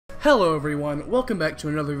Hello everyone, welcome back to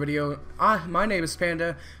another video. My name is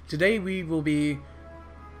Panda. Today we will be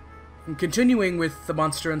continuing with The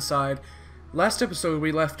Monster Inside. Last episode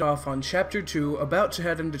we left off on Chapter 2, about to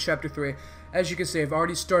head into Chapter 3. As you can see, I've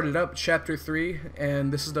already started up Chapter 3,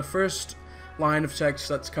 and this is the first line of text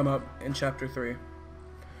that's come up in Chapter 3.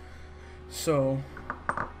 So,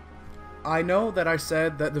 I know that I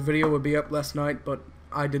said that the video would be up last night, but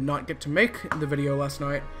I did not get to make the video last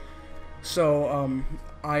night. So,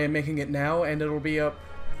 I am making it now, and it'll be up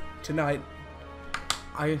tonight.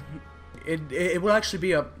 It will actually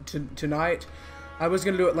be up tonight. I was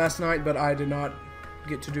gonna do it last night, but I did not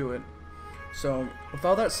get to do it. So, with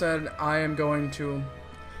all that said, I am going to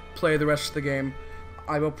play the rest of the game.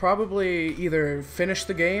 I will probably either finish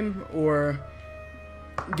the game or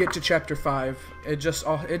get to Chapter 5.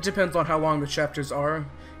 It depends on how long the chapters are.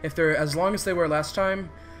 If they're as long as they were last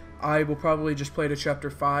time, I will probably just play to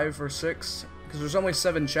Chapter 5 or 6. Because there's only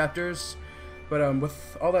 7 chapters, but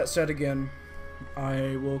with all that said, again,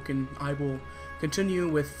 I will continue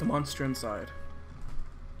with The Monster Inside.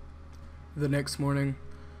 The next morning,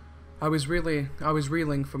 I was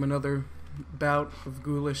reeling from another bout of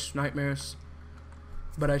ghoulish nightmares,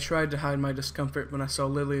 but I tried to hide my discomfort when I saw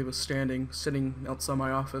Lily was sitting outside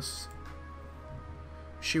my office.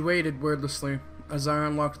 She waited wordlessly as I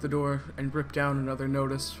unlocked the door and ripped down another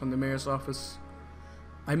notice from the mayor's office.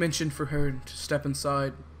 I mentioned for her to step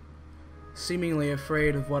inside. Seemingly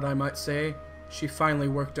afraid of what I might say, she finally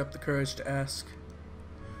worked up the courage to ask.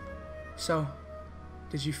 So,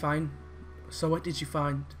 what did you find?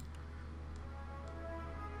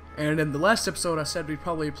 And in the last episode I said we'd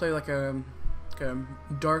probably play like a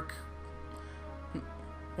dark,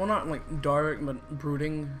 well, not like dark, but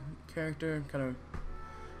brooding character, kind of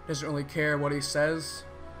doesn't really care what he says.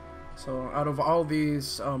 So out of all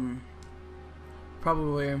these,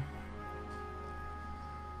 probably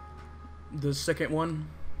the second one,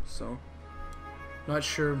 so not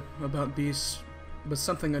sure about beasts, but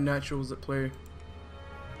something unnatural is at play.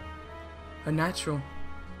 Unnatural?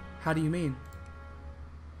 How do you mean?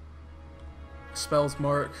 Spells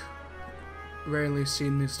mark, rarely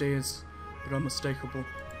seen these days, but unmistakable.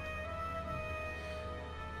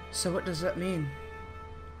 So what does that mean?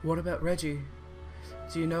 What about Reggie?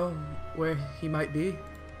 Do you know where he might be?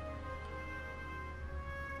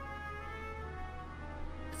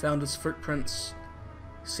 Found his footprints.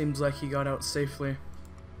 Seems like he got out safely.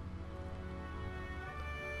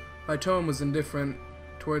 My tone was indifferent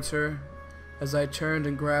towards her as I turned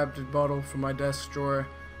and grabbed a bottle from my desk drawer.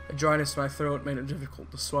 A dryness in my throat made it difficult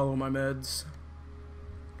to swallow my meds.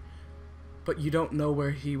 But you don't know where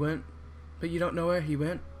he went?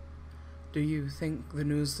 Do you think the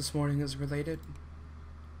news this morning is related?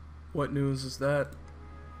 What news is that?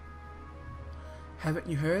 Haven't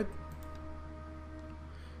you heard?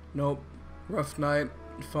 Nope. Rough night,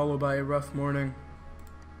 followed by a rough morning.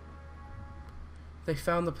 They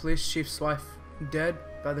found the police chief's wife dead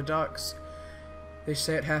by the docks. They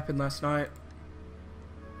say it happened last night.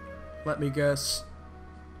 Let me guess.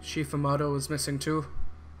 Chief Amato was missing too?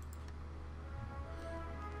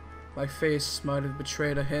 My face might have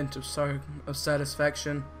betrayed a hint of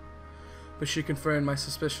satisfaction, but she confirmed my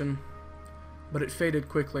suspicion. But it faded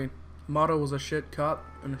quickly. Amato was a shit cop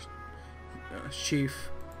and a chief.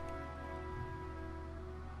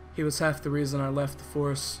 He was half the reason I left the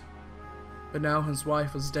force, but now his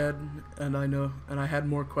wife was dead, and I had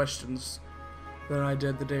more questions than I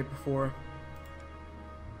did the day before.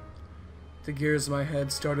 The gears in my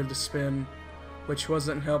head started to spin, which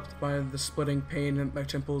wasn't helped by the splitting pain in my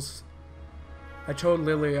temples. I told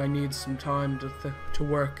Lily I need some time to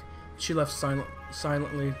work. She left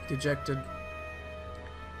silently dejected.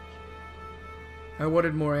 I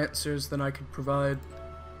wanted more answers than I could provide.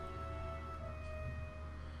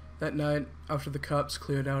 That night, after the cops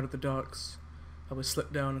cleared out of the docks, I would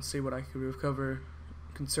slip down and see what I could recover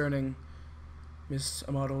concerning Miss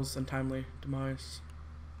Amato's untimely demise.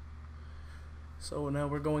 So now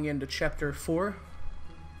we're going into Chapter 4.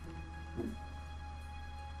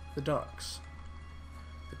 The docks.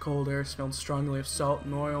 The cold air smelled strongly of salt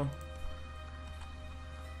and oil.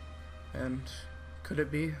 And could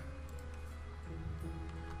it be?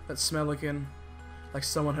 That smell again. Like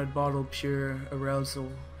someone had bottled pure arousal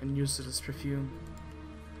and used it as perfume.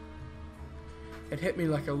 It hit me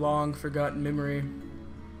like a long-forgotten memory.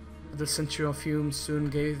 The sensual fumes soon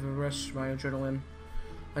gave a rush to my adrenaline.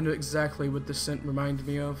 I knew exactly what the scent reminded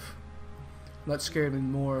me of. And that scared me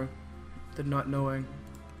more than not knowing.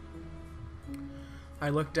 I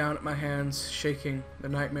looked down at my hands, shaking, the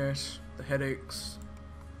nightmares, the headaches.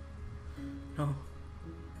 No.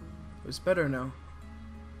 It was better now.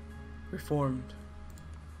 Reformed.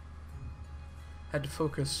 Had to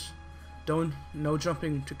focus. No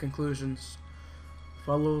jumping to conclusions.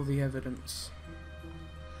 Follow the evidence.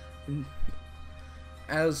 And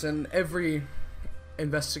as in every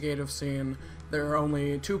investigative scene, there are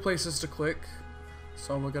only 2 places to click.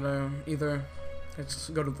 So we're gonna let's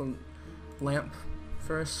go to the lamp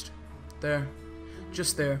first. There.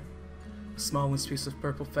 Just there. The smallest piece of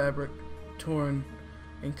purple fabric, torn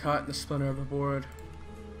and caught in the splinter of a board.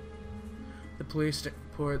 The police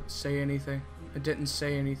report it didn't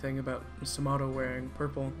say anything about Samato wearing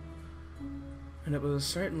purple, and it was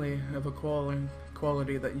certainly of a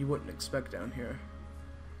quality that you wouldn't expect down here.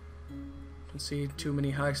 Don't see too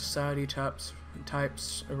many high society types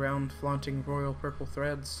around flaunting royal purple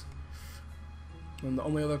threads. And the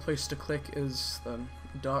only other place to click is the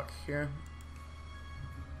dock here.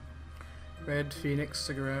 Red Phoenix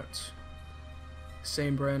cigarettes.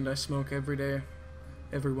 Same brand I smoke every day.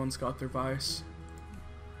 Everyone's got their vice.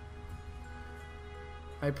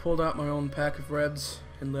 I pulled out my own pack of Reds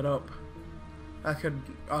and lit up. I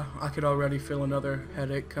could already feel another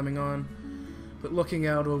headache coming on, but looking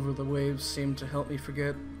out over the waves seemed to help me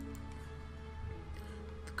forget.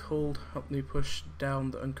 The cold helped me push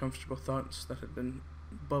down the uncomfortable thoughts that had been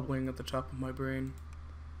bubbling at the top of my brain.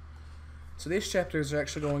 So these chapters are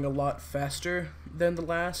actually going a lot faster than the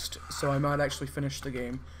last, so I might actually finish the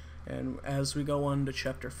game, and as we go on to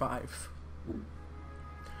chapter 5.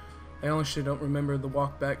 I honestly don't remember the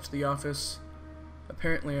walk back to the office.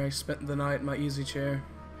 Apparently I spent the night in my easy chair,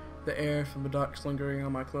 the air from the docks lingering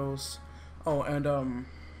on my clothes. Oh, and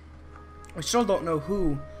I still don't know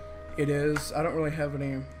who it is. I don't really have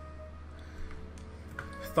any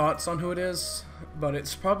thoughts on who it is, but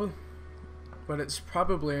it's probably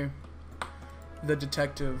the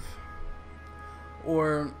detective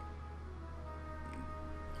or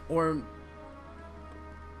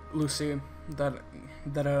Lucy, that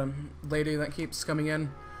lady that keeps coming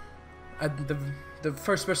in. The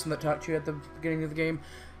first person that talked to you at the beginning of the game.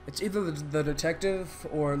 It's either the detective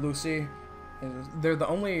or Lucy. They're the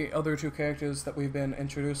only other 2 characters that we've been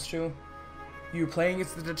introduced to. You playing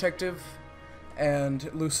as the detective,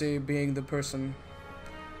 and Lucy being the person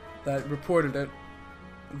that reported it.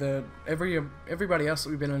 Everybody else that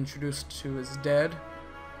we've been introduced to is dead,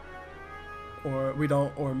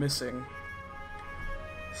 or missing.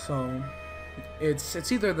 So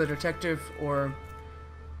it's either the detective or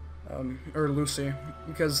Lucy,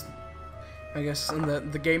 because I guess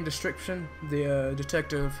in the game description, the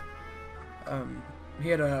detective, he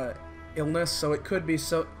had a illness, so it could be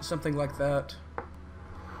something like that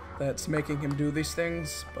that's making him do these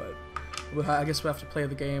things, but I guess we'll have to play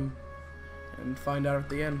the game and find out at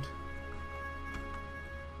the end.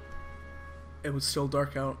 It was still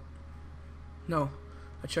dark out. No,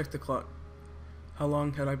 I checked the clock. How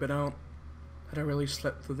long had I been out? Had I really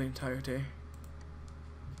slept through the entire day?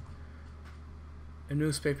 A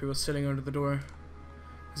newspaper was sitting under the door.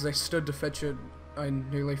 As I stood to fetch it, I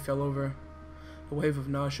nearly fell over. A wave of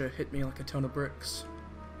nausea hit me like a ton of bricks.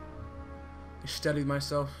 I steadied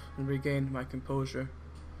myself and regained my composure.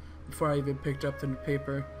 Before I even picked up the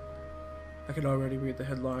paper, I could already read the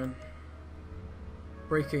headline.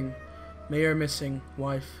 Breaking. Mayor missing.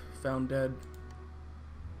 Wife found dead.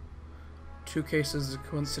 2 cases is a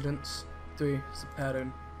coincidence. 3 is a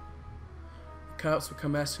pattern. The cops would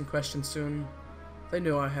come asking questions soon. They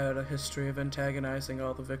knew I had a history of antagonizing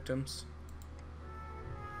all the victims.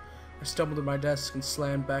 I stumbled to my desk and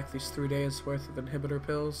slammed back these 3 days worth of inhibitor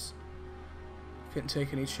pills. Couldn't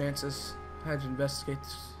take any chances. I had to investigate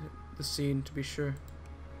the scene to be sure.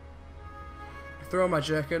 I threw on my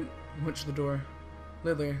jacket and went to the door.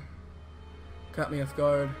 Lily caught me off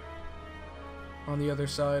guard. On the other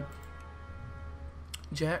side.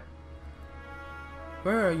 Jack?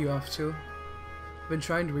 Where are you off to? I've been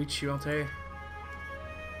trying to reach you all day.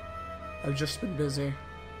 I've just been busy.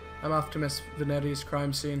 I'm off to Miss Vanetti's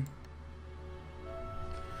crime scene.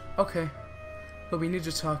 Okay, but we need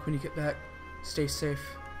to talk when you get back. Stay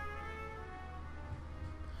safe.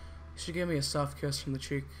 She gave me a soft kiss from the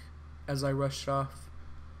cheek as I rushed off.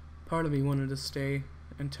 Part of me wanted to stay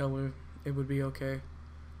and tell her it would be okay.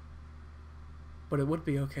 But it would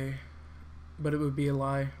be okay. But it would be a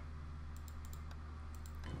lie.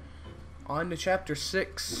 On to chapter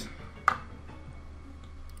 6.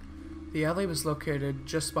 The alley was located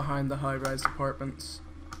just behind the high-rise apartments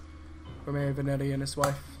where Mayor Vanetti and his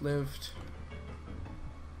wife lived.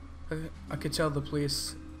 I could tell the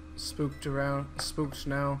police spooked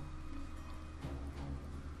now.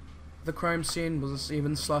 The crime scene was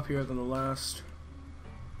even sloppier than the last.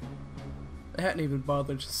 They hadn't even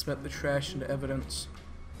bothered to spit the trash into evidence.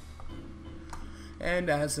 And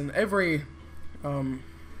as in every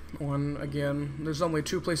one again. There's only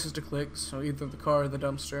two places to click, so either the car or the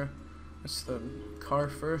dumpster. It's the car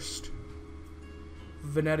first.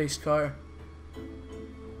 Vanetti's car.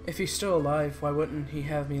 If he's still alive, why wouldn't he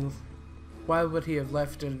have me? Why would he have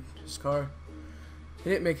left in his car? It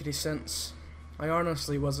didn't make any sense. I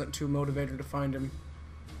honestly wasn't too motivated to find him.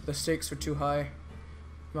 The stakes were too high.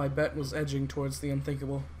 My bet was edging towards the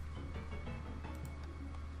unthinkable.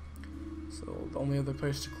 So the only other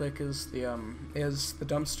place to click is the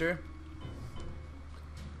dumpster.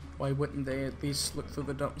 Why wouldn't they at least look through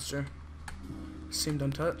the dumpster? It seemed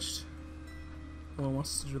untouched. No one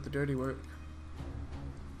wants to do the dirty work.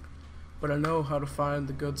 But I know how to find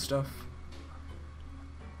the good stuff.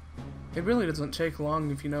 It really doesn't take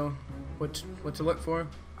long if you know what to look for.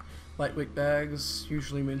 Lightweight bags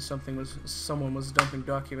usually means someone was dumping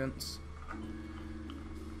documents.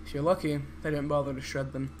 If you're lucky, they didn't bother to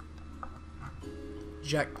shred them.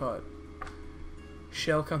 Jackpot.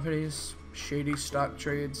 Shell companies, shady stock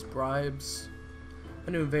trades, bribes.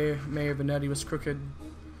 I knew Mayor Vanetti was crooked.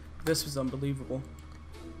 This was unbelievable.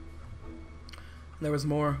 And there was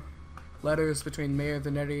more. Letters between Mayor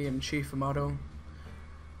Vanetti and Chief Amato,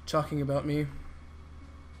 talking about me.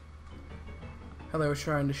 How they were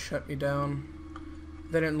trying to shut me down.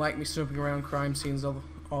 They didn't like me snooping around crime scenes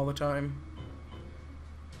all the time.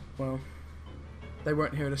 Well, they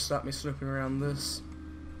weren't here to stop me snooping around this.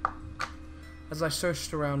 As I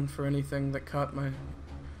searched around for anything that caught that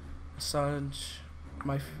assuaged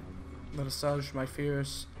my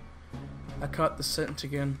fears, I caught the scent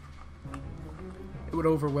again. It would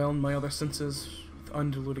overwhelm my other senses with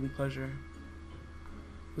undiluting pleasure.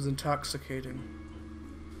 It was intoxicating.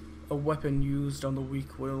 A weapon used on the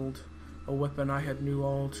weak-willed, a weapon I had knew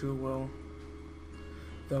all too well,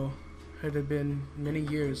 though it had been many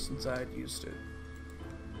years since I had used it.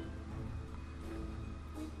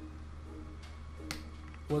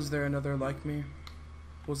 Was there another like me?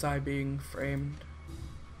 Was I being framed?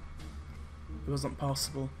 It wasn't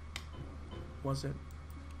possible, was it?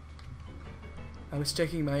 I was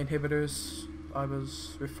taking my inhibitors. I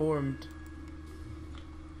was reformed.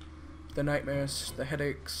 The nightmares, the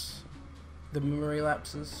headaches, the memory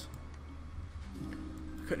lapses.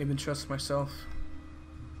 I couldn't even trust myself.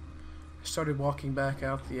 I started walking back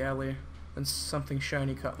out the alley, and something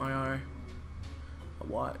shiny caught my eye. A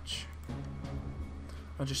watch.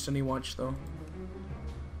 Not just any watch, though.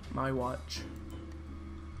 My watch.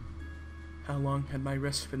 How long had my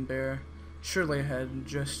wrist been bare? Surely I had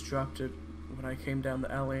just dropped it when I came down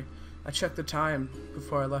the alley. I checked the time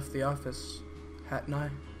before I left the office. Hadn't I?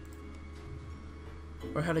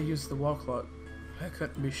 Or had I used the wall clock? I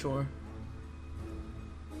couldn't be sure.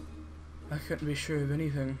 I couldn't be sure of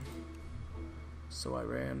anything. So I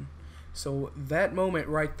ran. So that moment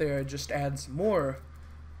right there just adds more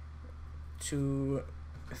to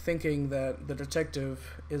thinking that the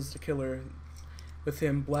detective is the killer, with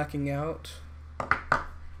him blacking out.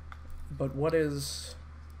 But what is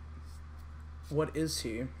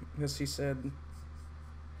he? Because he said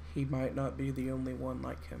he might not be the only one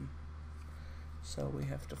like him. So we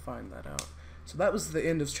have to find that out. So that was the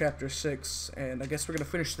end of chapter 6, and I guess we're going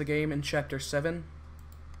to finish the game in chapter 7.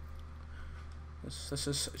 This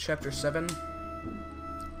is chapter 7.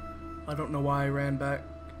 I don't know why I ran back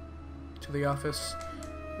to the office.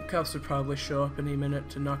 The cops would probably show up any minute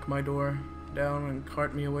to knock my door down and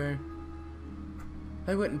cart me away.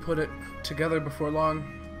 I wouldn't put it together before long.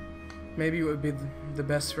 Maybe it would be the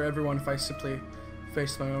best for everyone if I simply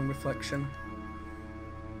faced my own reflection.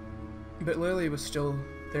 But Lily was still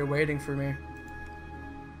there waiting for me.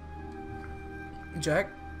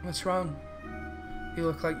 Jack, what's wrong? You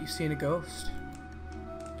look like you've seen a ghost.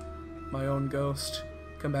 My own ghost,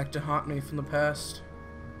 come back to haunt me from the past.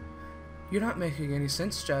 You're not making any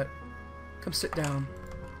sense, Jack. Come sit down.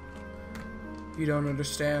 You don't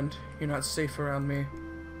understand. You're not safe around me.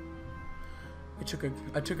 I took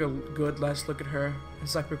a good last look at her.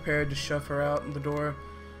 As I prepared to shove her out the door,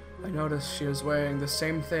 I noticed she was wearing the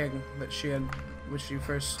same thing that she had when she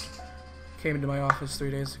first came into my office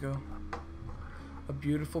 3 days ago. A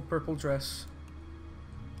beautiful purple dress.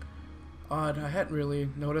 Odd, I hadn't really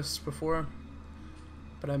noticed before,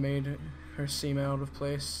 but I made her seem out of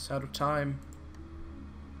place, out of time.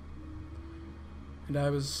 And it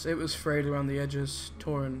was frayed around the edges,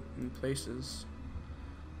 torn in places.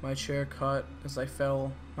 My chair caught as I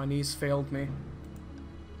fell. My knees failed me.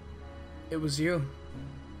 It was you.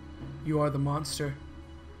 You are the monster.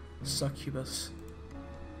 Succubus.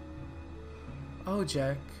 Oh,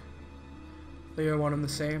 Jack. They are one and the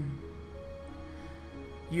same.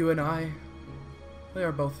 You and I, we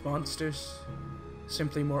are both monsters.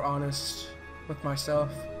 Simply more honest with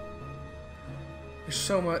myself. There's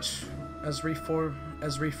so much as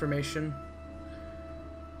reformation.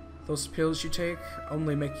 Those pills you take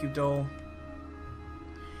only make you dull.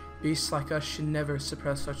 Beasts like us should never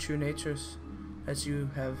suppress our true natures, as you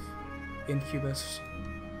have, Incubus.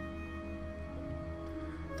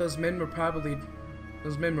 Those men were probably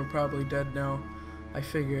dead now. I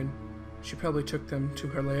figured she probably took them to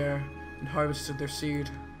her lair and harvested their seed.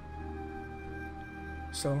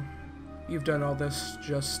 So, you've done all this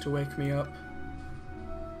just to wake me up.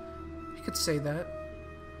 You could say that,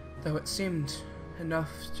 though it seemed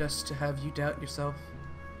enough just to have you doubt yourself.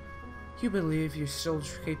 You believe you're still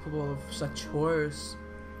capable of such horrors,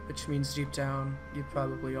 which means deep down, you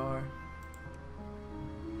probably are.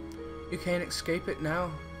 You can't escape it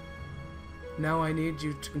now. Now I need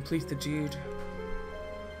you to complete the deed.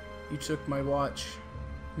 You took my watch,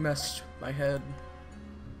 messed my head.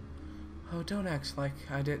 Oh, don't act like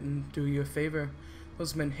I didn't do you a favor.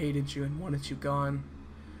 Those men hated you and wanted you gone.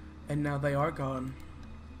 And now they are gone.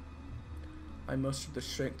 I mustered the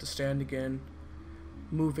strength to stand again,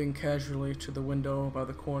 moving casually to the window by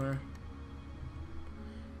the corner.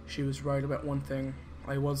 She was right about one thing.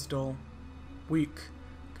 I was dull, weak,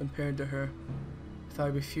 compared to her. If I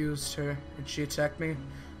refused her and she attacked me,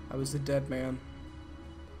 I was a dead man.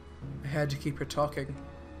 I had to keep her talking.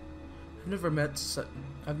 I've never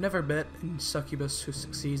met a succubus who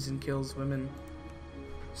succeeds and kills women.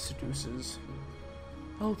 Seduces.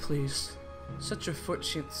 Oh please, such a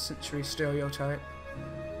 14th century stereotype.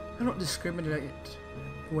 I don't discriminate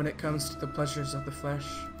when it comes to the pleasures of the flesh.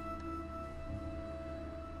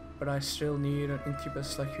 But I still need an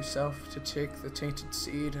incubus like yourself to take the tainted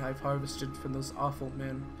seed I've harvested from those awful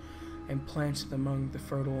men and plant it among the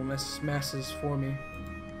fertile masses for me.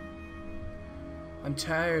 I'm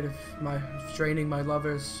tired of draining my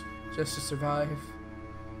lovers just to survive.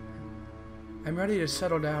 I'm ready to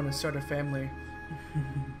settle down and start a family. I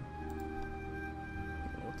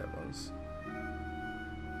don't know what that was.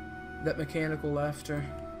 That mechanical laughter.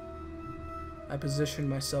 I positioned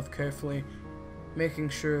myself carefully, making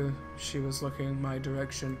sure she was looking my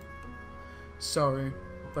direction. Sorry,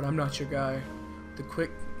 but I'm not your guy.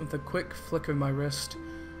 With a quick flick of my wrist,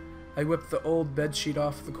 I whipped the old bedsheet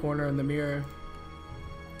off the corner in the mirror.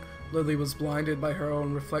 Lily was blinded by her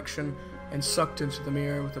own reflection and sucked into the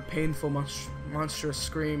mirror with a painful, monstrous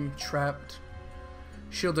scream, trapped.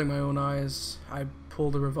 Shielding my own eyes, I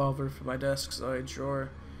pulled a revolver from my desk side drawer,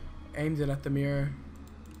 aimed it at the mirror,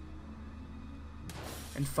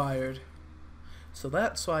 and fired. So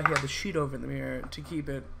that's why he had the sheet over the mirror, to keep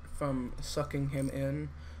it from sucking him in,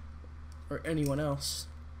 or anyone else.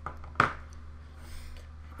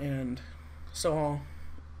 And so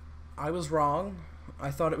I was wrong.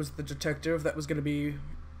 I thought it was the detective that was going to be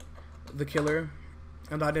the killer,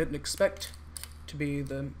 and I didn't expect to be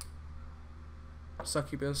the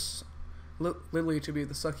succubus, Lily to be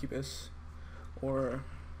the succubus, or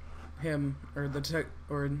him, or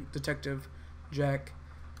Detective Jack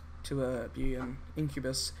to be an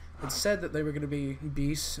incubus. It said that they were going to be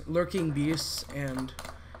beasts, lurking beasts, and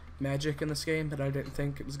magic in this game, but I didn't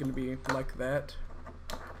think it was going to be like that.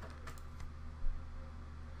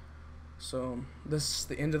 So, this is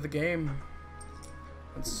the end of the game.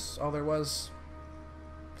 That's all there was.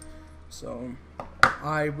 So,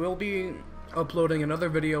 I will be uploading another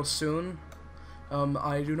video soon.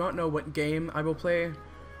 I do not know what game I will play,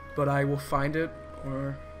 but I will find it,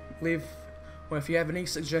 or if you have any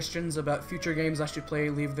suggestions about future games I should play,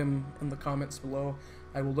 leave them in the comments below.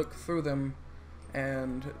 I will look through them,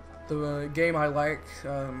 and the game I like,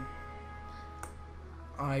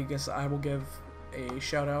 I guess I will give a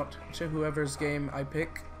shout out to whoever's game I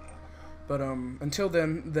pick. But until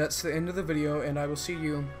then, that's the end of the video, and I will see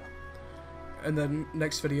you in the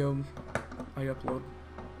next video I upload.